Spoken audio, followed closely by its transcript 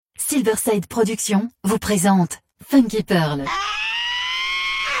Silverside Productions vous présente Funky Pearl.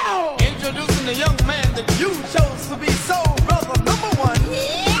 Introducing the young man that you chose to be soul brother number one.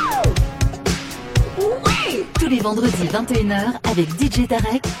 Ouais. Tous les vendredis 21h avec DJ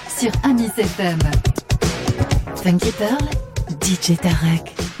Tarek sur Amis FM. Funky Pearl, DJ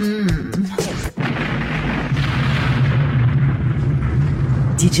Tarek.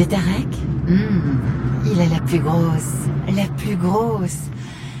 DJ Tarek, il a la plus grosse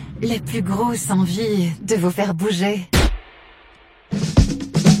envie de vous faire bouger.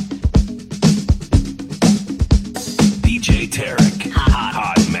 DJ TAREK,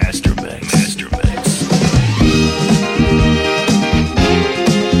 hot master mix.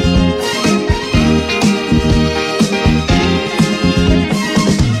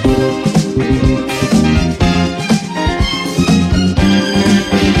 Baby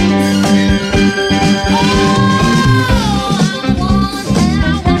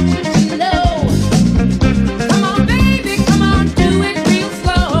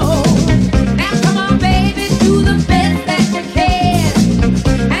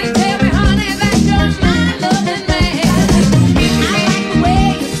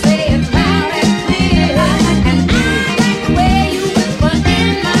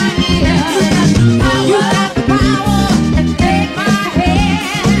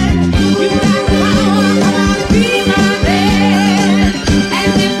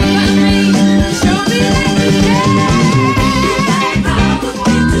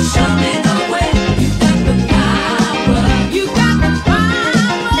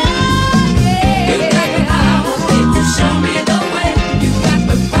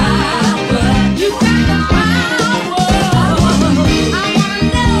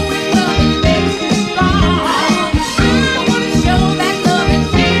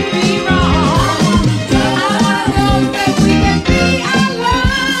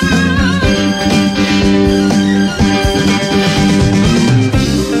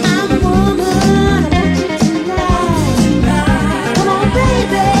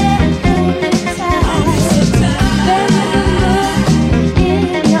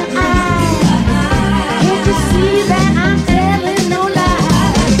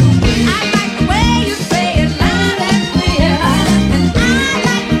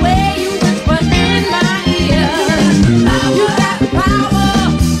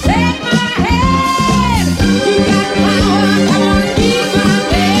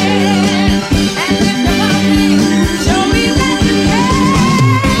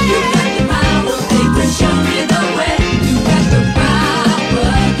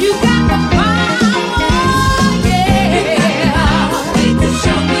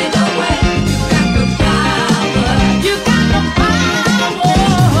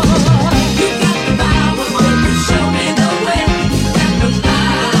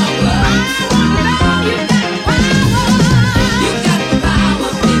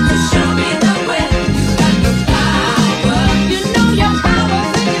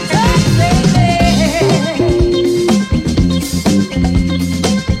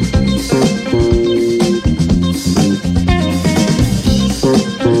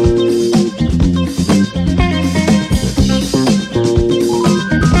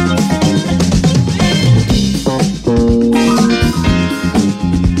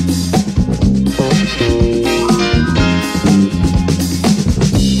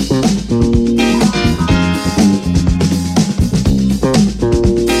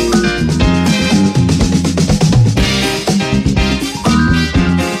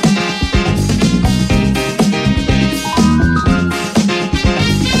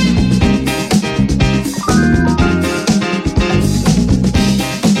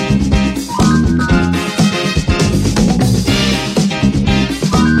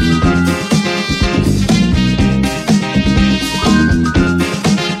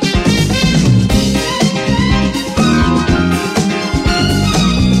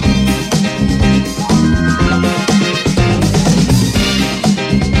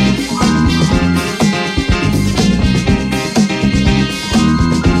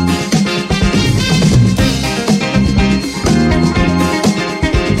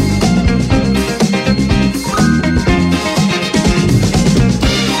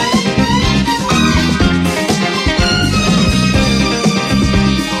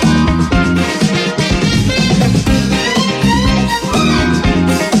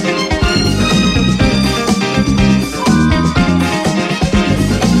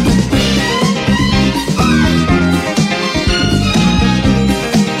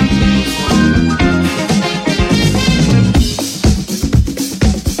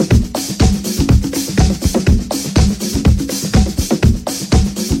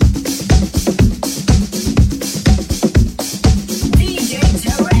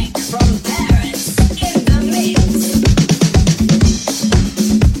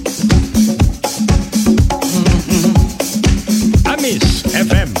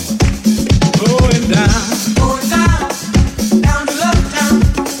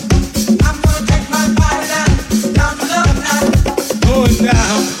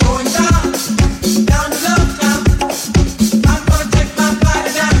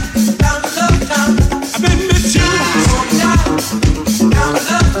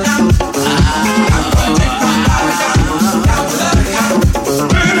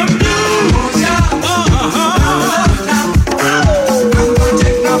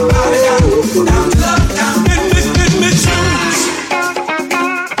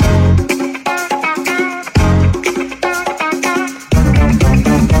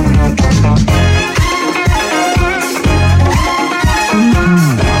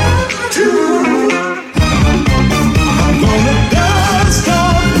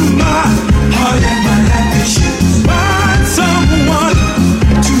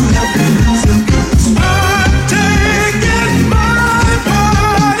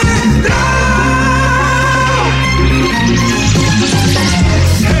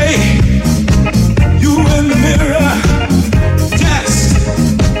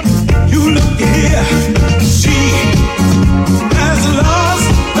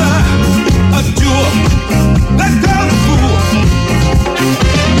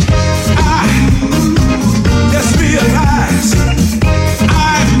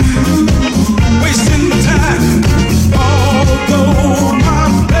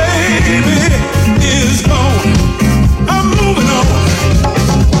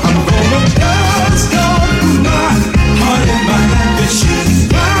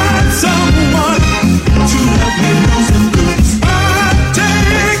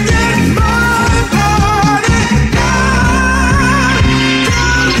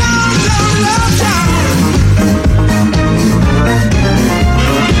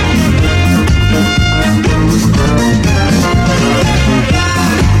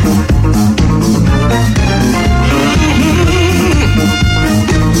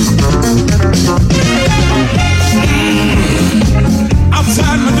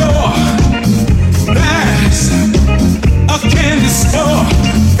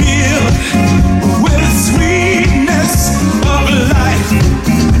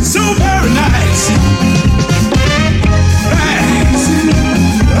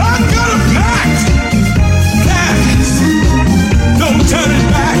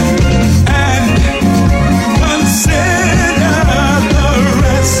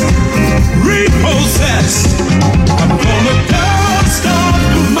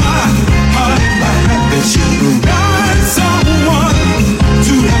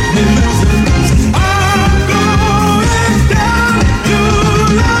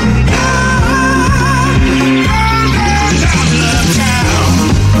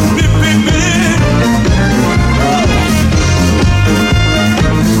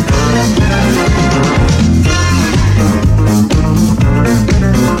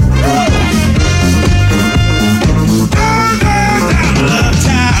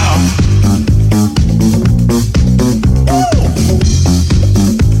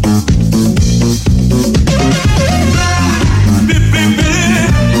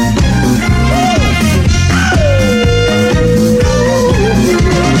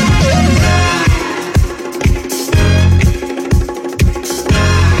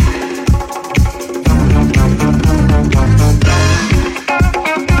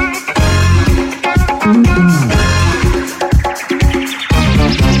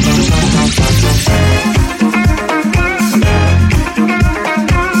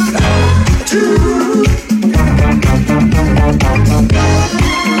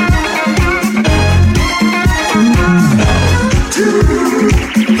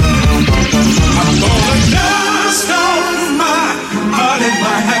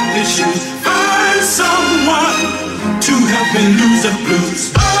should find someone to help me lose the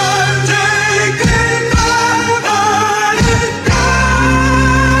blues. I'm taking my body down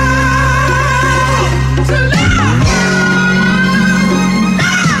to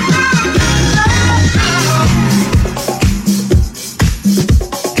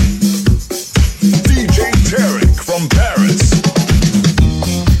DJ Tarek from Paris.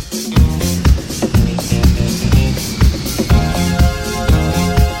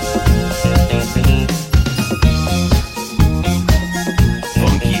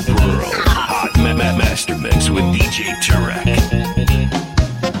 Funky Pearl, hot master mix with DJ Tarek.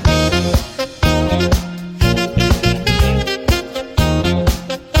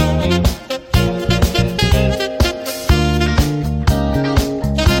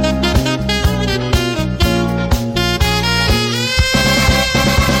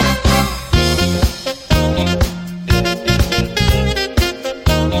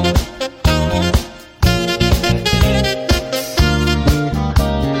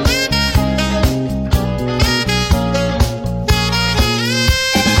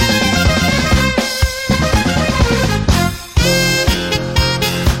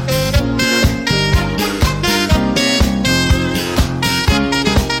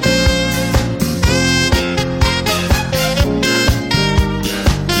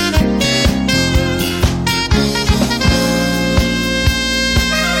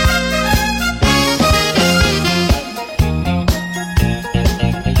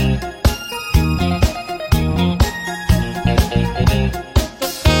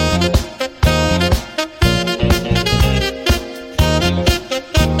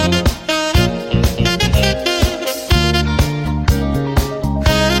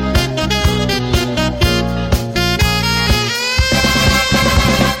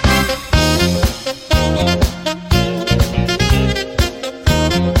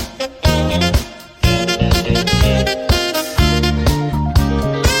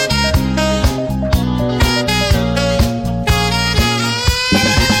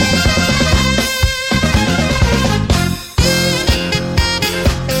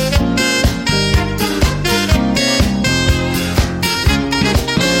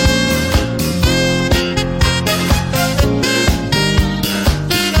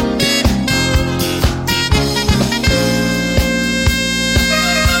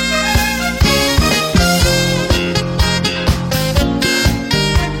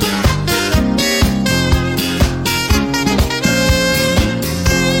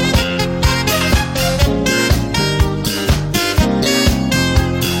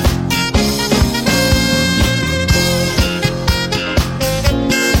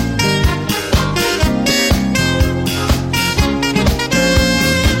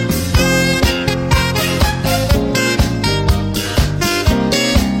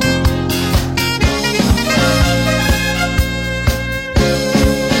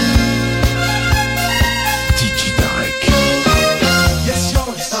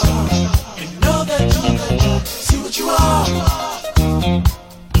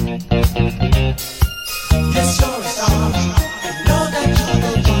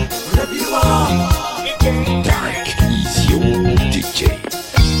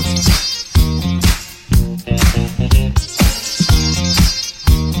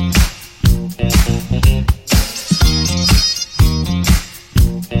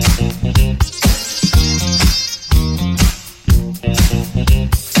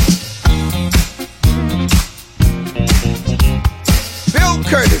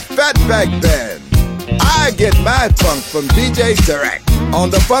 Fatback Band. I get my funk from DJ Tarek on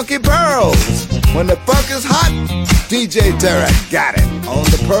the Funky Pearls. When the funk is hot, DJ Tarek got it on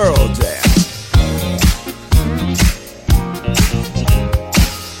the Pearl Jam.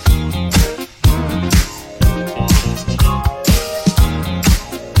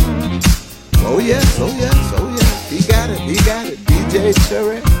 Oh yes, oh yes, oh yes. He got it, DJ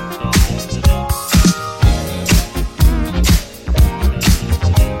Tarek.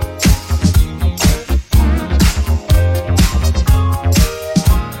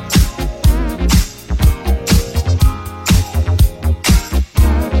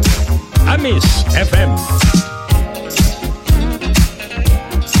 Amis FM.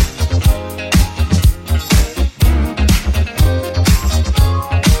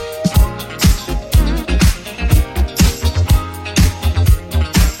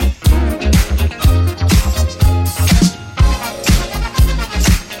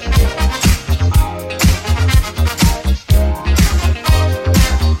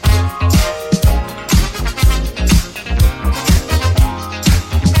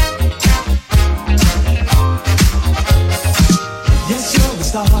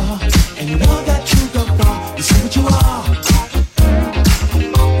 star, and you know that you go far. You see what you are.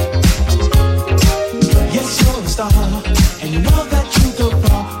 Yes, you're a star, and you know that you go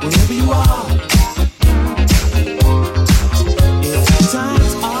far wherever you are. If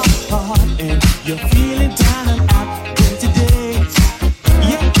times are hard and you're feeling down and out here today,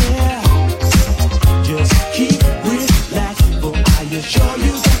 yeah, just keep relaxed, for I assure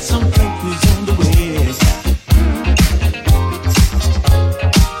you that something is on the way.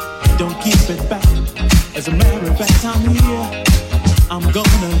 Don't keep it back. As a matter of fact, I'm here. I'm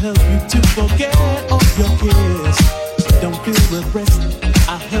gonna help you to forget all your cares. Don't feel repressed.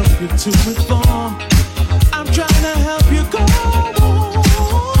 I'll help you to move on. I'm trying to help you go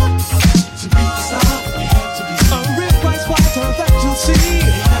on. To be the star, you have to be a real price fighter that you'll see.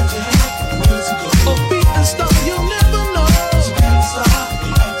 You have to have the will to go. Or be the star you'll never know. To be the star,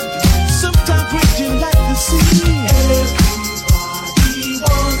 you have to be. Sometimes raging like the sea. Everybody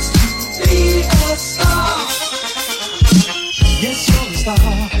wants to be a star. Yes, you're a star,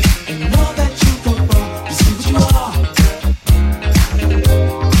 and you know that you go far. You see what you are.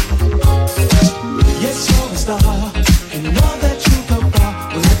 Yes, you're a star, and you know that you go far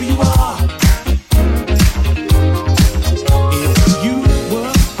wherever you are. If you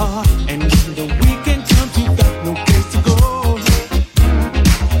work hard and when the weekend comes, you got no place to go.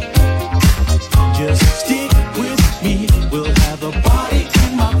 Just stick with me. We'll have a party,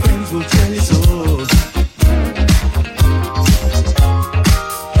 and my friends will tell you so.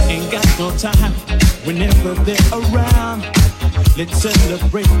 Ain't got no time whenever they're around. Let's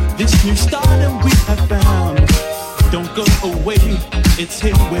celebrate this new stardom we have found. Don't go away, it's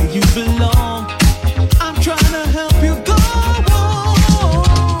here where you belong. I'm trying to help you go on.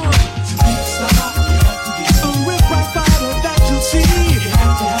 To be a star, you have to be a real bright fighter that you'll see. You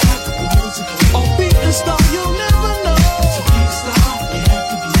have to have the music. Or be the star you'll never know. To be a star, you have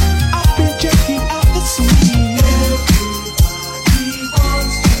to be. I've been checking out the scene. Everybody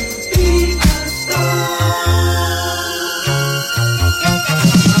wants to be a star.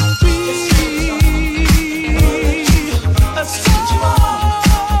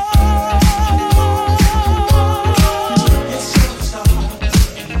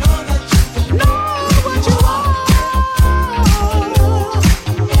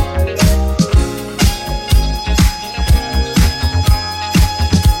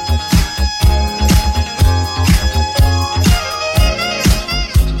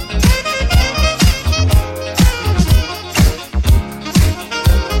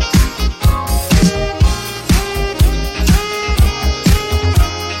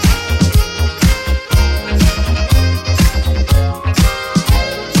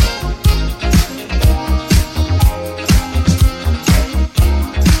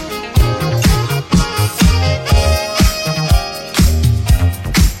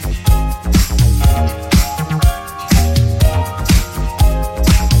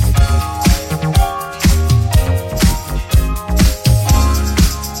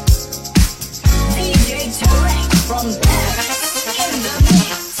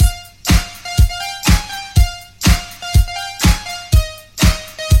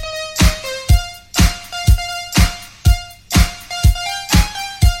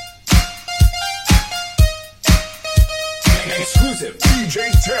 Exclusive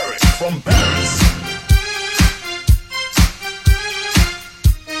DJ TAREK from Paris.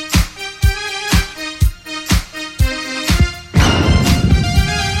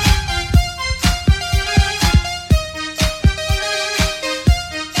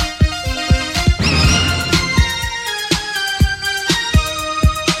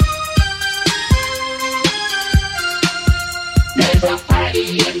 There's a party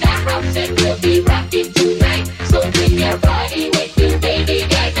in the house and we'll be rocking tonight. So bring your body with you, baby,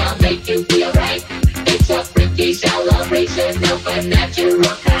 that I'll make you feel right. It's a freaky celebration of a natural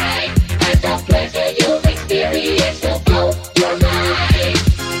kind, and the pleasure you'll experience will blow your mind.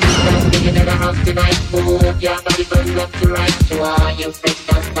 Stop singing in the house tonight, move your body from left to right. To all you freaks,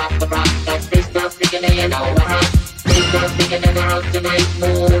 don't stop the rock, cause this stuff singing and you know we're hot. Please stop singing in the house tonight,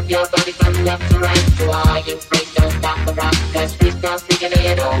 move your body from left to right. To all you freaks, don't stop the rock, cause we stop singing and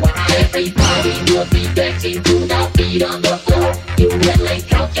you know we're hot. Everybody will be dancing to the beat on the floor. You will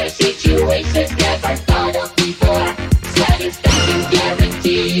encounter situations never thought of before. Satisfaction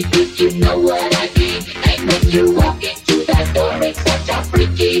guaranteed if you know what I mean. And when you walk into that door, it's such a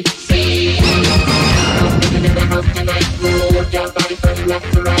freaky scene. I'm singing in the house tonight, move your body from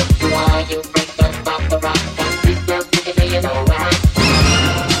left to right. To all you freaks, don't stop the rock, cause we stop singing and you know we're hot.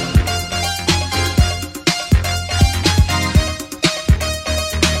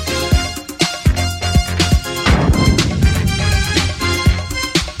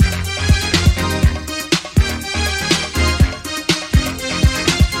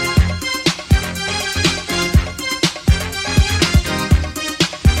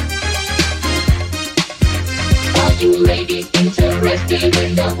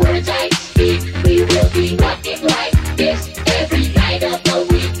 even the words I speak. We will be rocking like this every night of the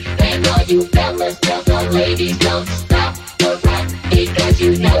week. And all you fellas, tell the ladies don't stop the rock, because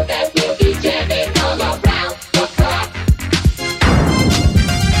you know that we'll be jamming all around the clock.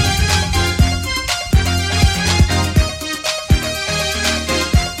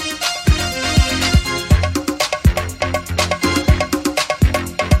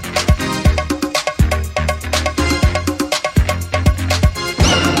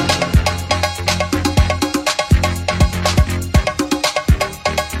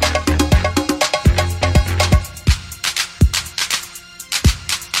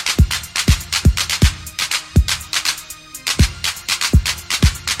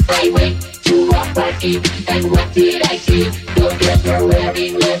 I went to a party, and what did I see? The girls were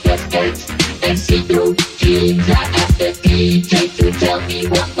wearing leather skirts and see-through jeans. I asked the DJ to tell me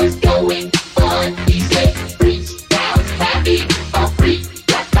what was going on. He said, freestyle's having a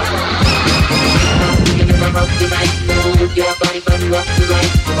free-a-thon. You're gonna rock the night, move your body from left to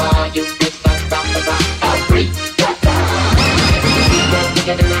right. So all you bitches don't stop about a free-a-thon.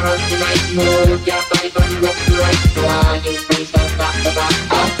 You're gonna rock the night, move your body from left to right. So all you bitches don't stop about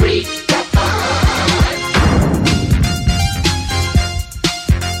a free-a-thon.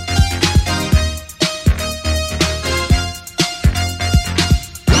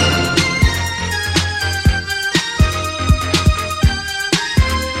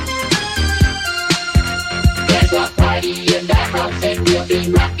 There's a party in the house and we'll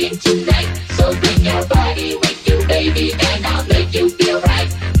be rocking tonight. So bring your body with you, baby, and I'll make you feel right.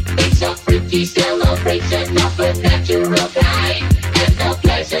 It's a freaky celebration of a natural kind, and the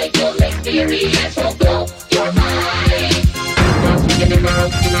pleasure you'll experience will blow your mind. Once we get in the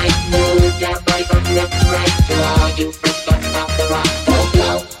house tonight, move your body from left to right. So all you freaks don't stop the rock will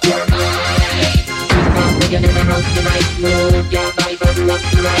blow your mind. Once we get in the house tonight, move your body from left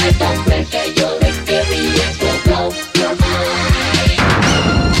to right. And the pleasure you'll experience will blow your mind.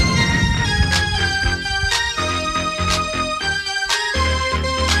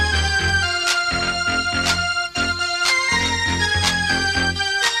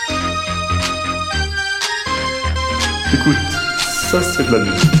 Écoute, ça c'est de la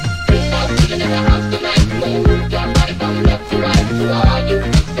musique.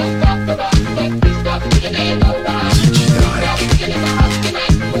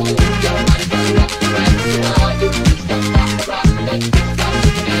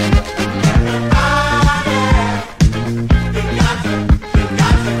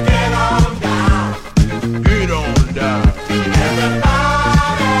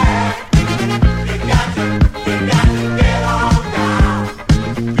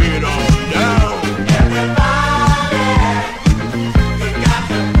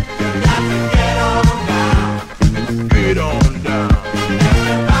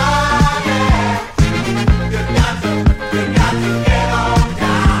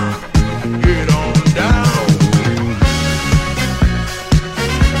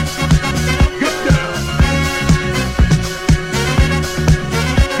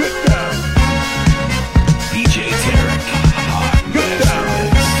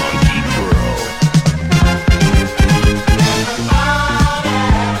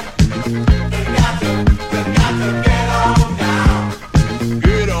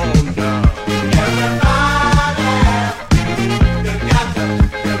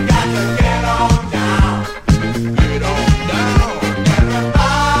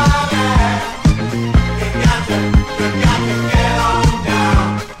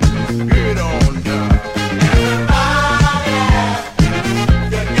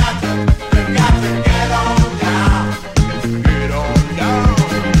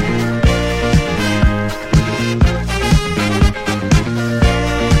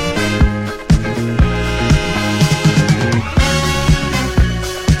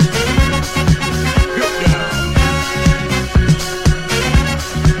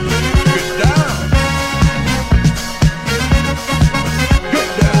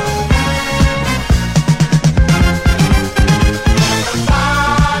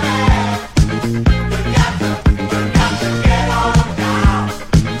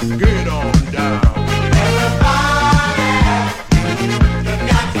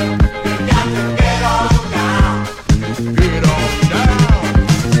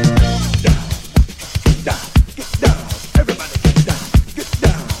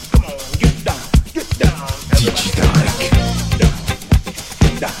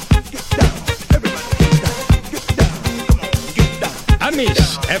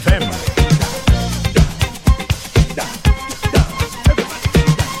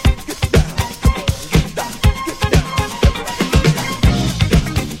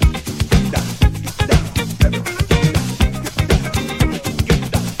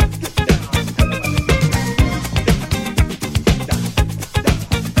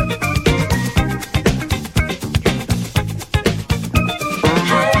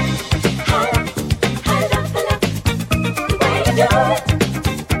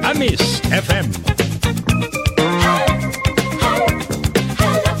 FM.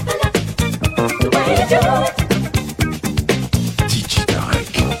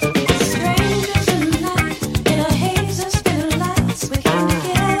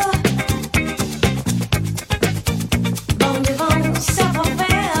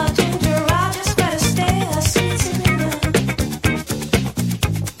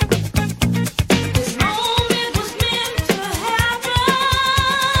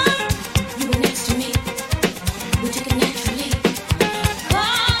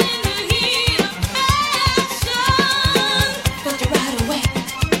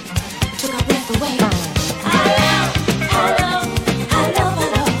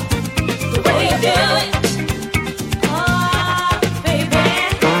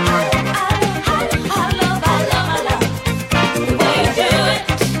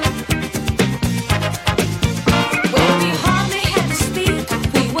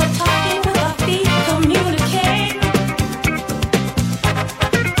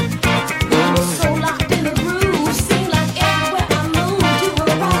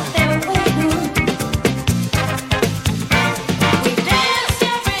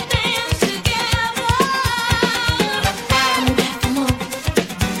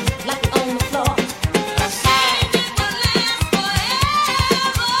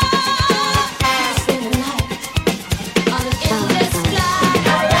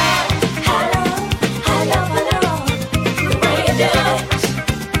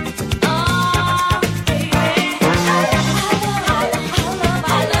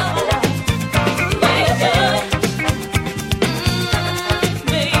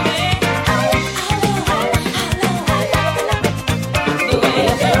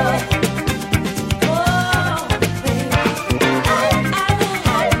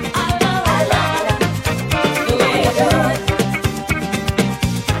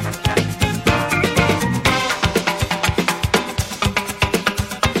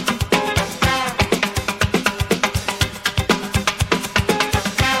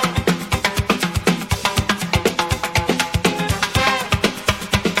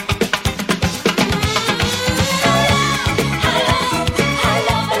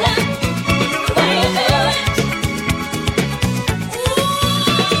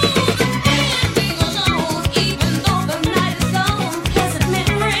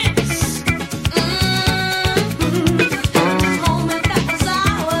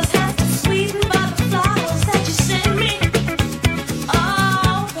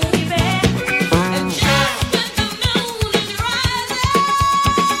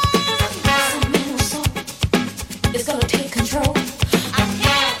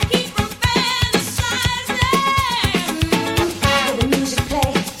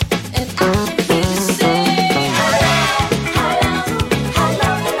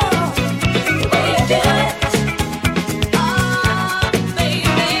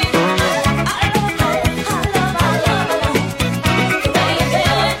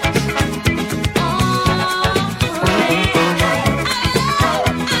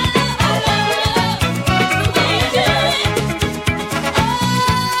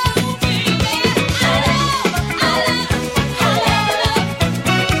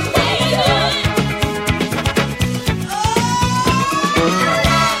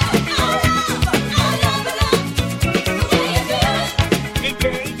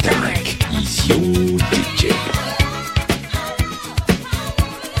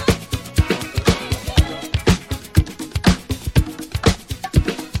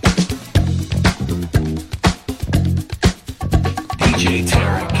 DJ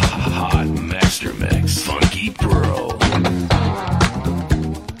TAREK, Hot Master Mix, Funky Pearl.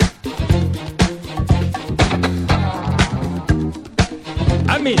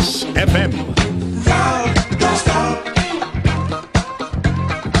 Amis FM. Don't stop.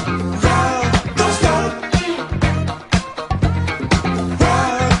 Don't stop.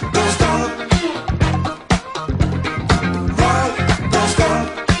 Don't stop. Don't stop.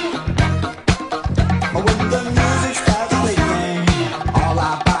 When the music starts playing, all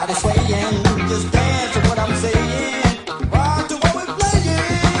our bodies swaying. Just dance to what I'm saying. Rock to what we're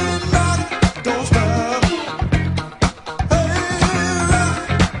playing. Rock, don't stop. Hey,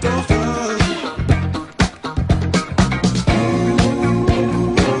 rock, don't stop.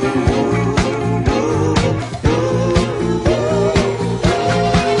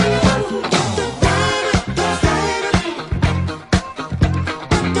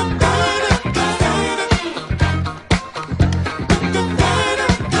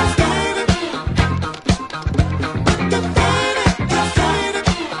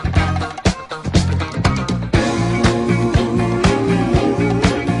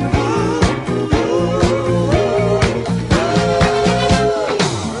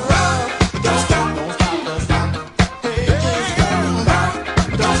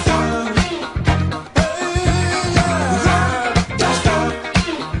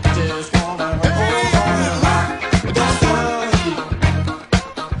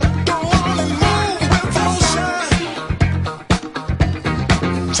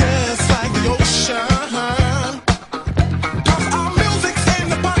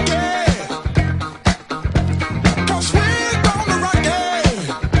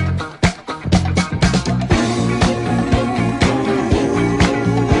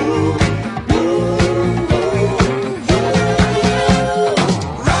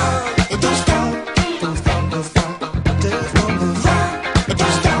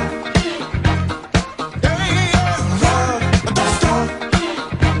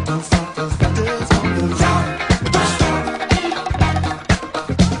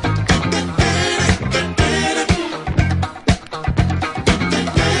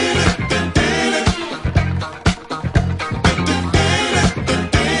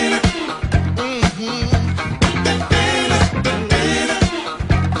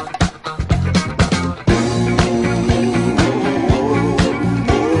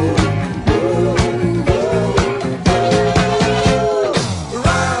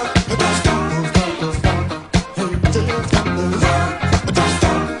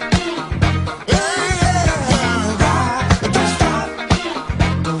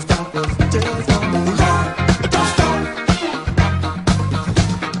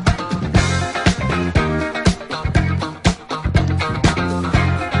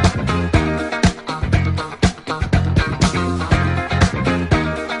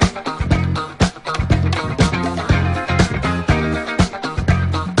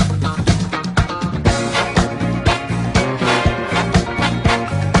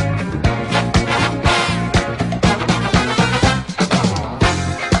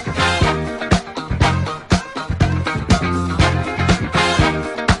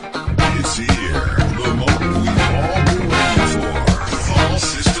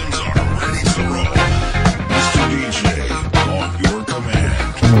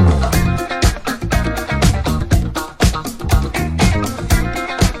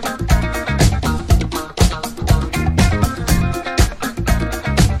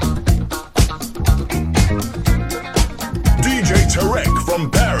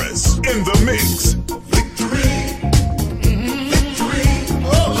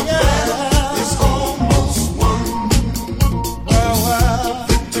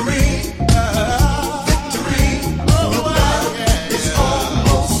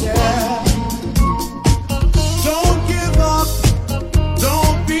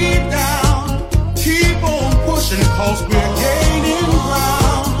 'cause we're gaining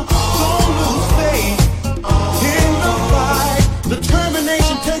ground. Don't lose faith in the fight.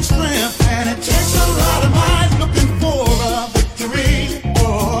 Determination takes strength, and it takes a lot of might. Looking for a victory.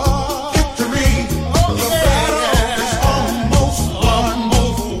 Oh, victory. Oh, the battle is almost won.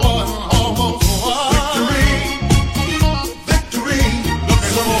 Almost won. Victory. Victory.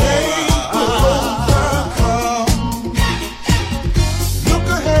 Someday will overcome. Look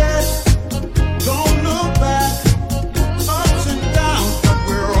ahead. Don't look back.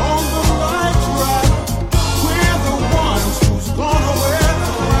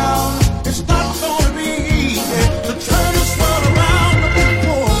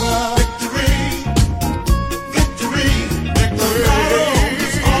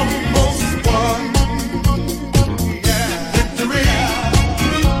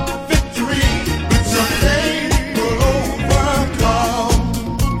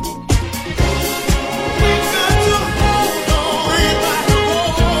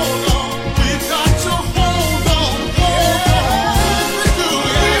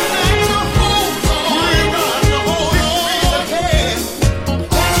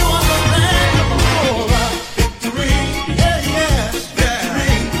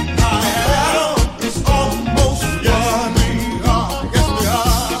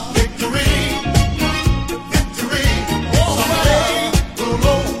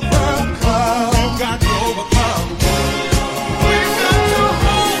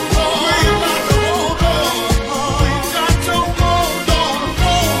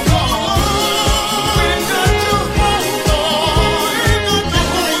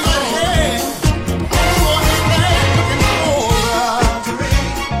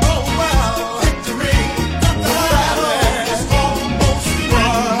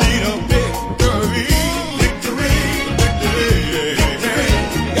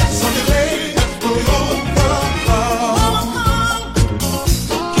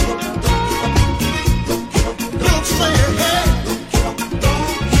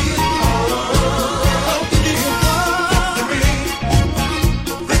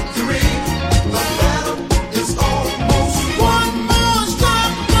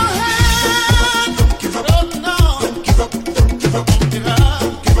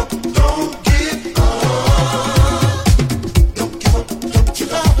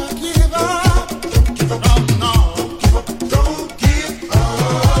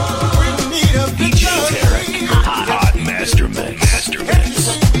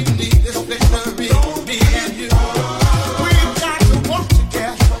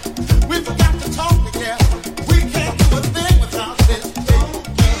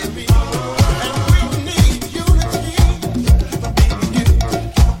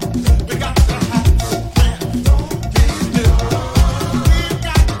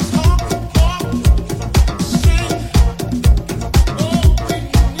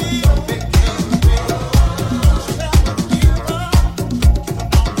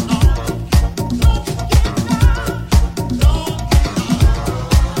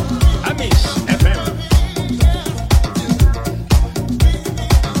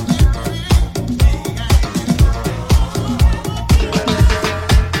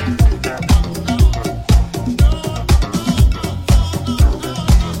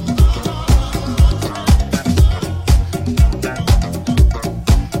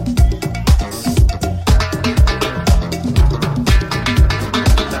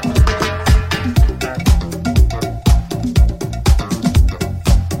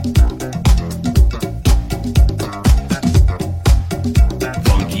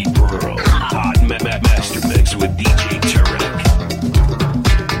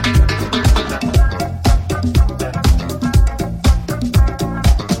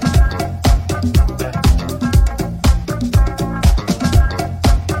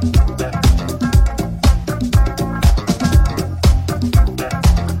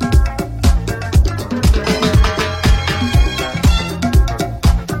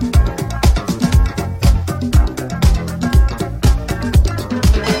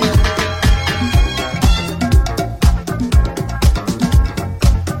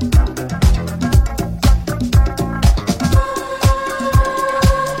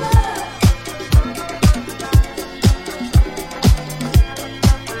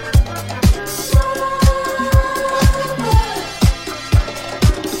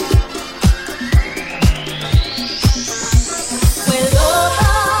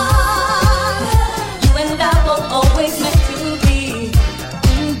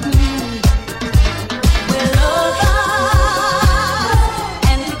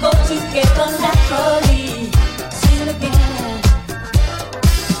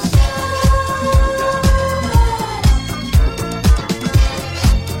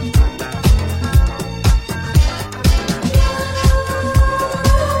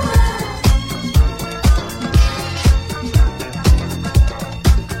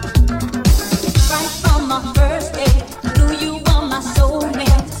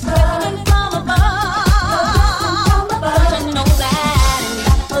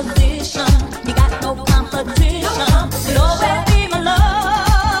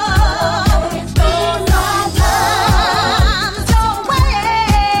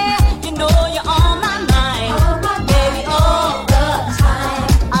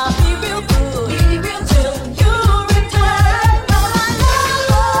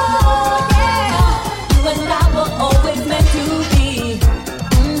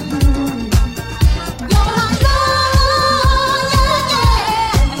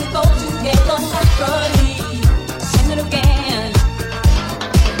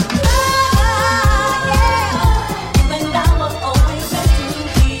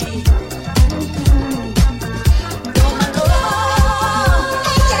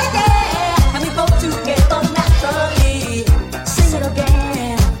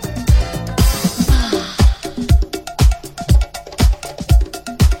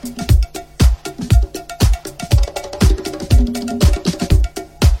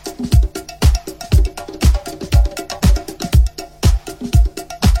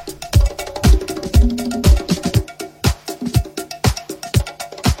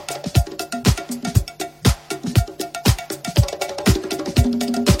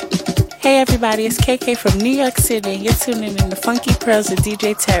 Hey everybody, it's KK from New York City. You're tuning in to Funky Pearls with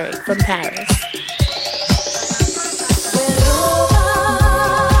DJ TAREK from Paris.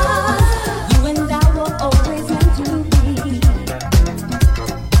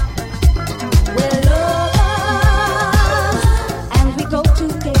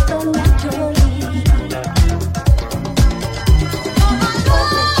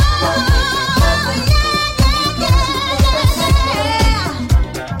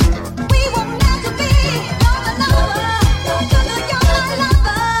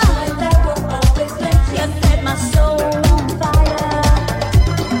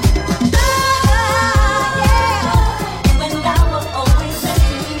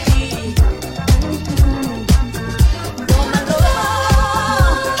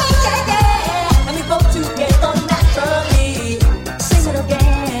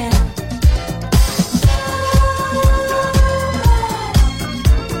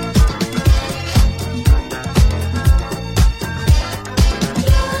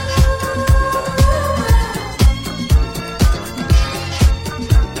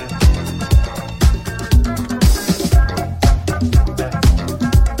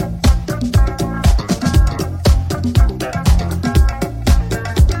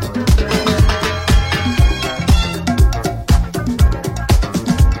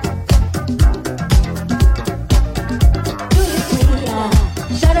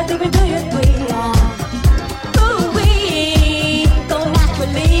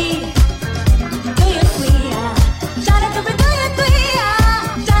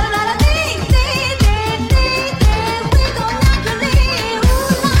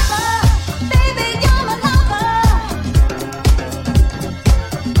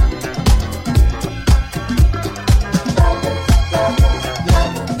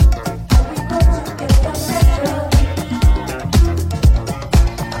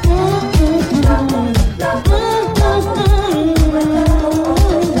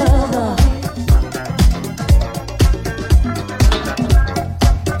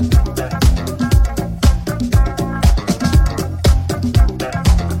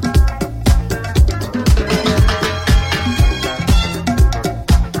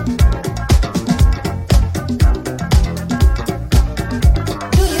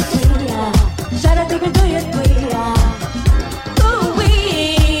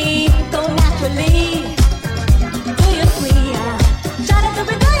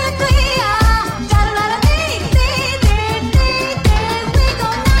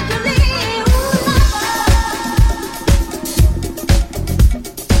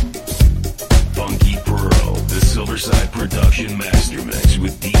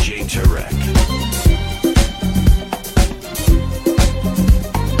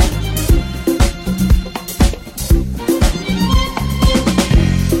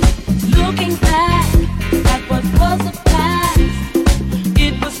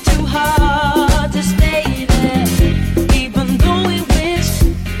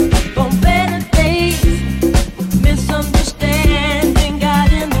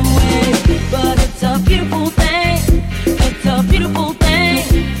 Beautiful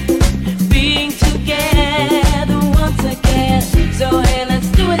thing, being together.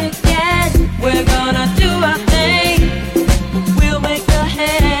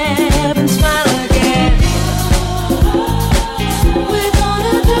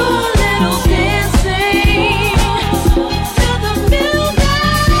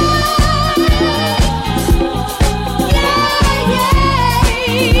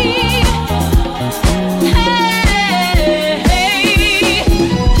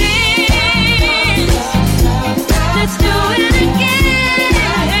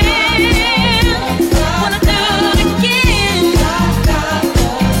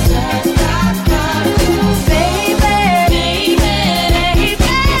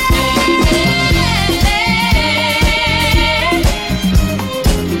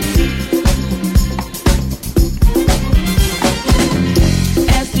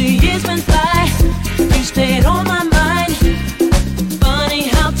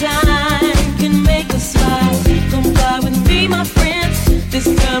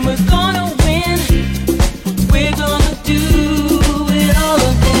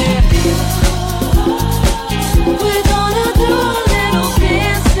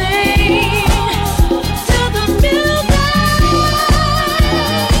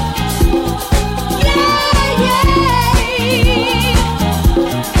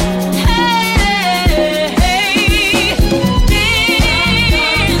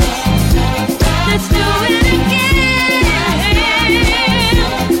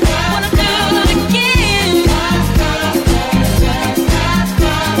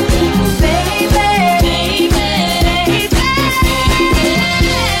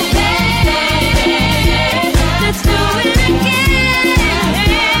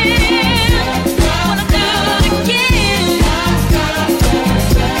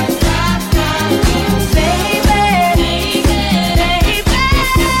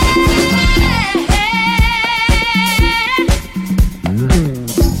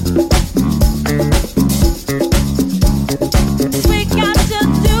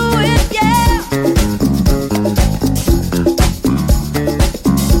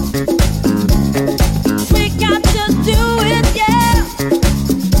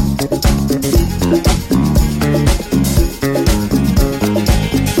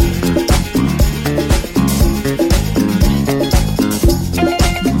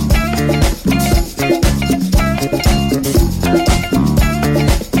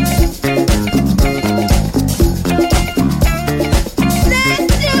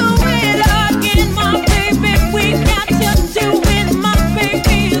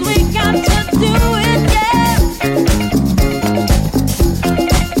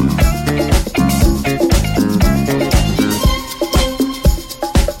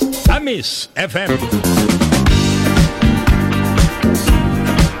 FM.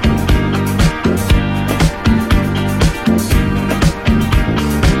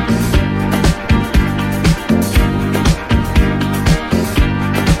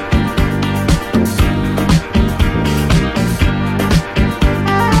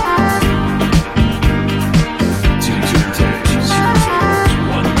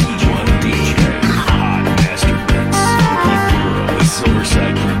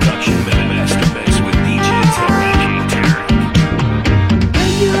 Silverside production, master mix with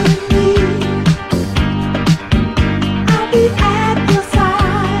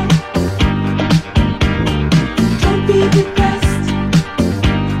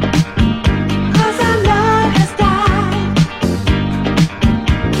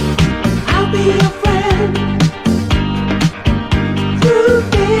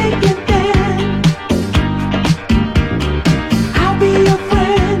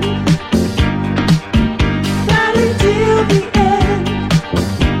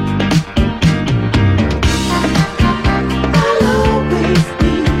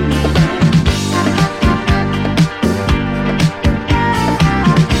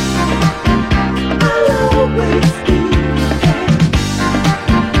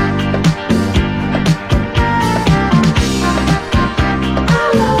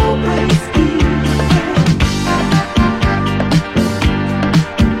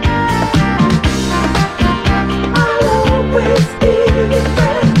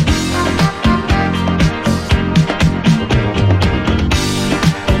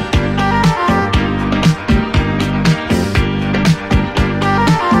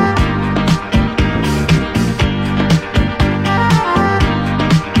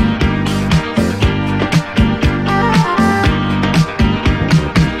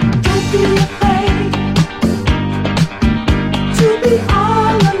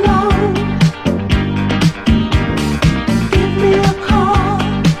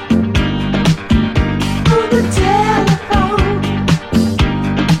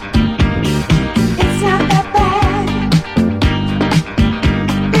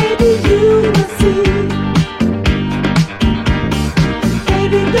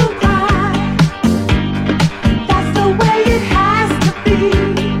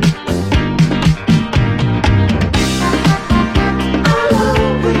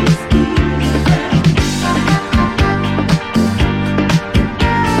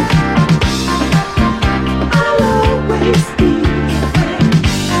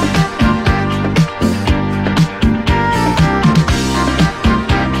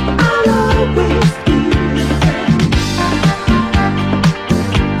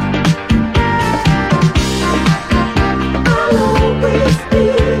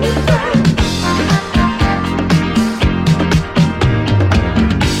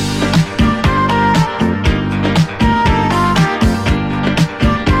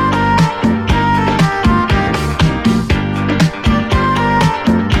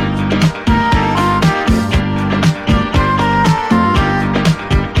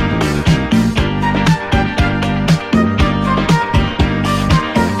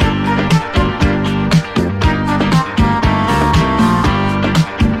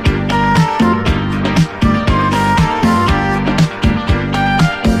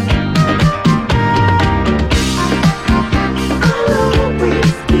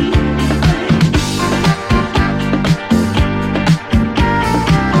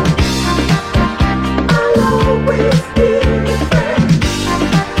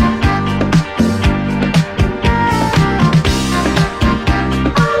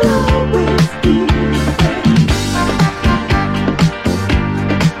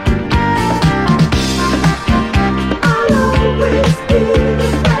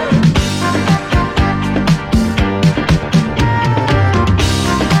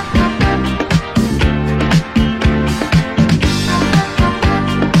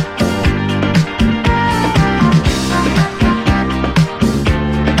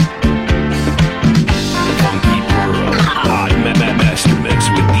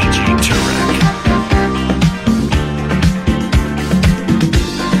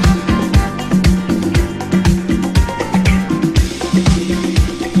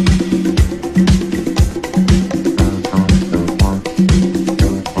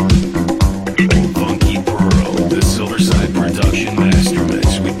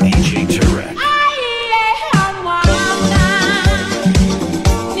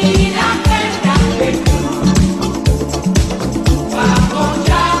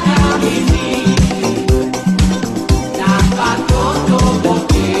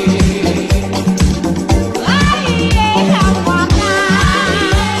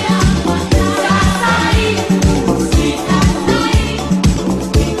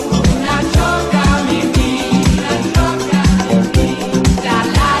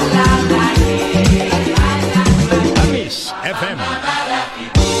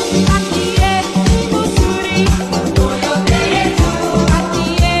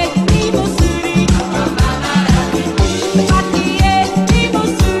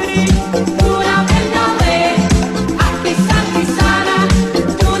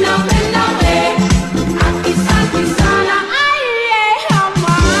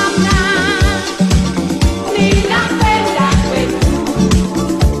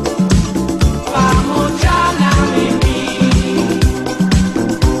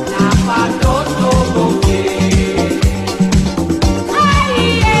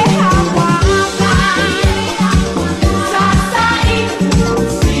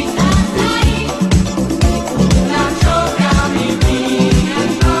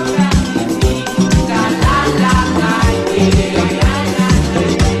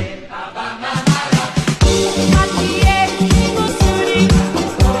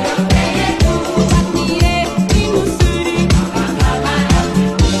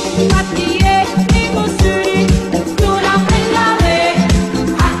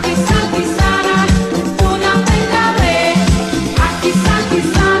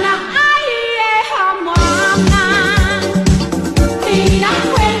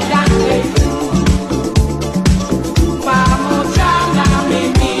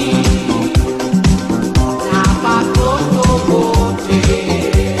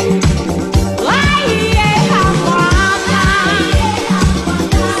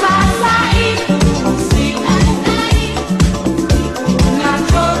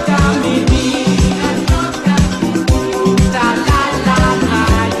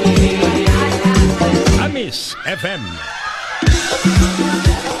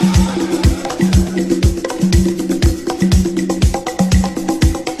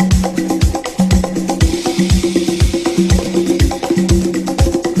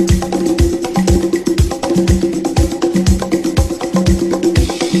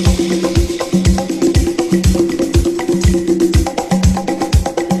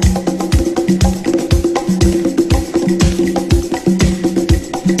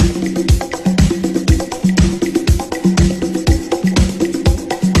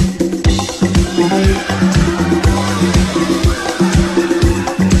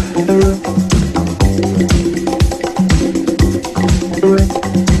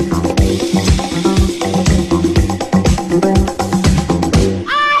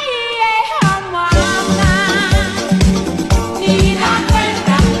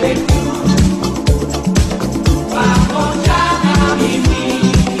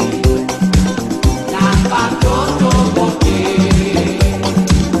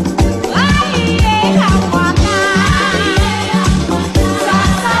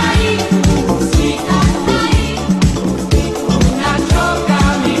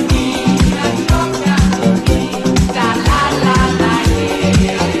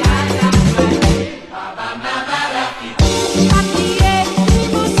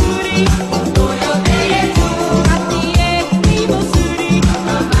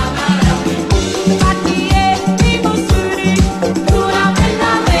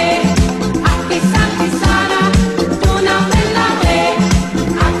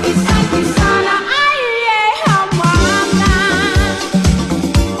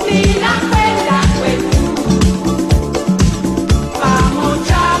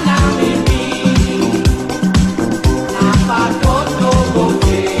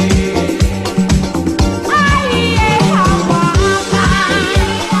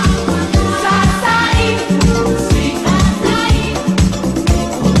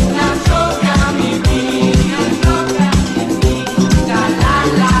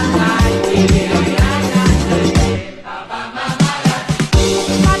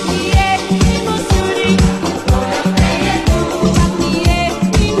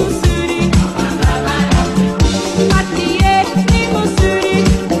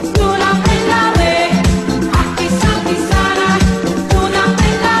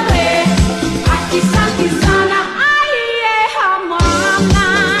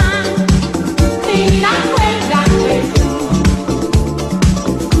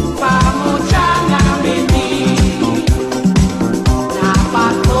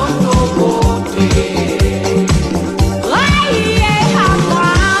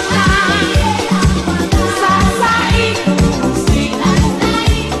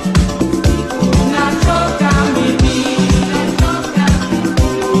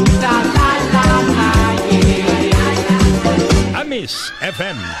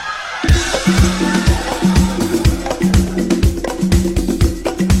FM.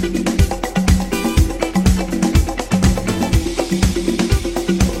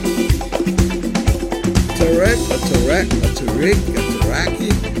 Tarek, a Tarek, a Tariq, a Taraki,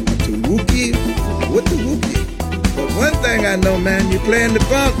 a Tawuki, what the Wookie? But one thing I know, man, you playing the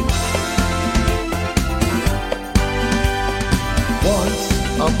funk. Once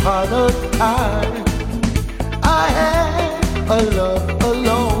upon a time, I had a love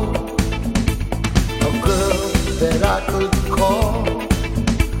alone, a girl that I could call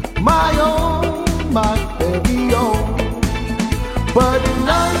my own, my very own. But an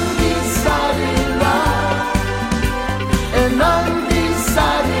undecided love, an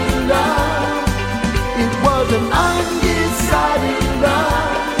undecided love, it was an undecided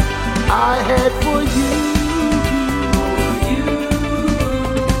love I had for you.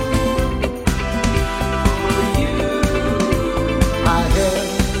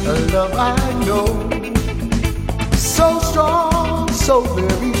 A love I know, so strong, so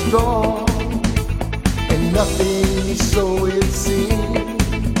very strong, and nothing, so it seemed,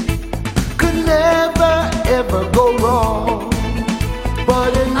 could never ever go wrong.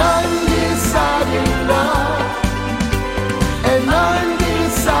 But an undecided love, an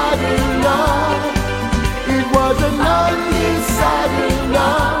undecided love, it was an undecided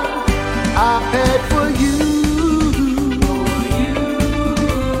love I had for you.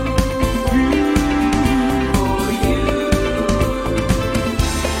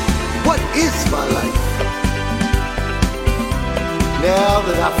 My life. Now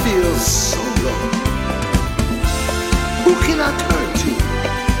that I feel so low, who can I turn to?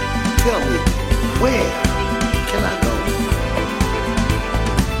 Tell me, where can I go?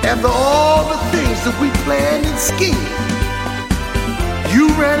 After all the things that we planned and schemed, you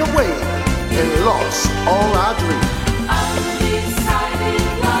ran away and lost all our dreams. Undecided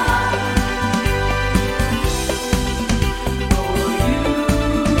love.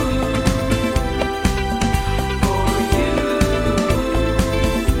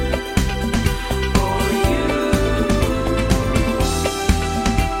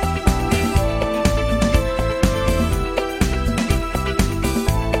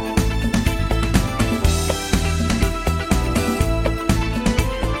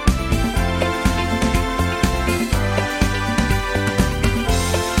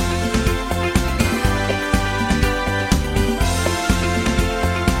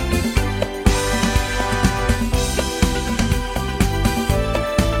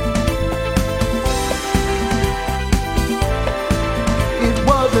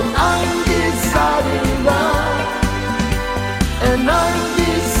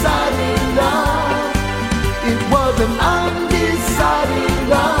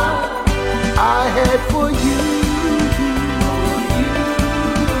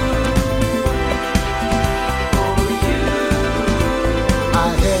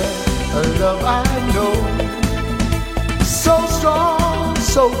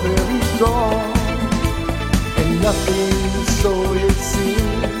 So very strong, and nothing, so it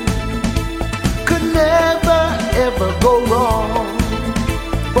seemed, could never ever go wrong.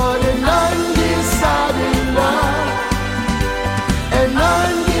 But an undecided love, an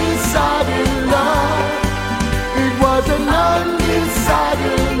undecided love, it was an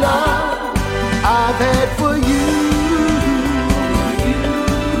undecided love I've had for you.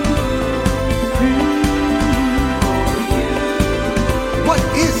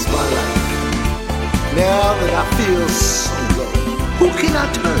 Now that I feel so low, who can I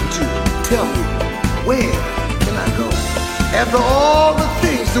turn to? Tell me, where can I go? After all the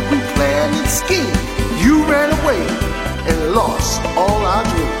things that we planned and schemed, you ran away and lost all our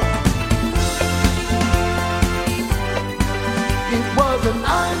dreams. It was an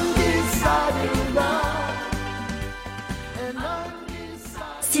undecided love, an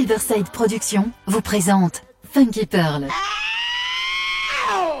undecided... Silverside Productions vous présente Funky Pearl.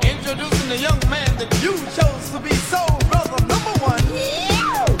 Introducing the young man that you chose to be soul brother number one.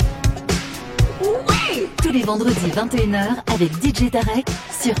 Oui. Tous les vendredis 21h avec DJ Tarek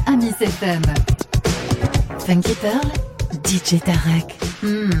sur Amis FM. Funky Pearl, DJ Tarek.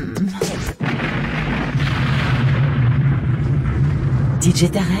 DJ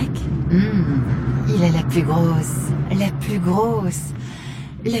Tarek, il a la plus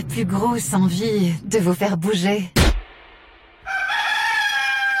grosse envie de vous faire bouger.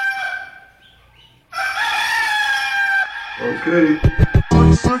 Okay.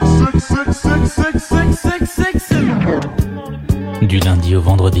 Du lundi au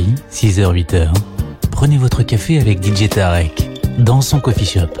vendredi, 6h-8h, prenez votre café avec DJ Tarek dans son coffee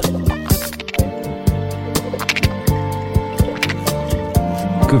shop.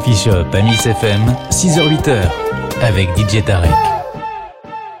 Coffee Shop à Miss FM, 6h-8h, avec DJ Tarek.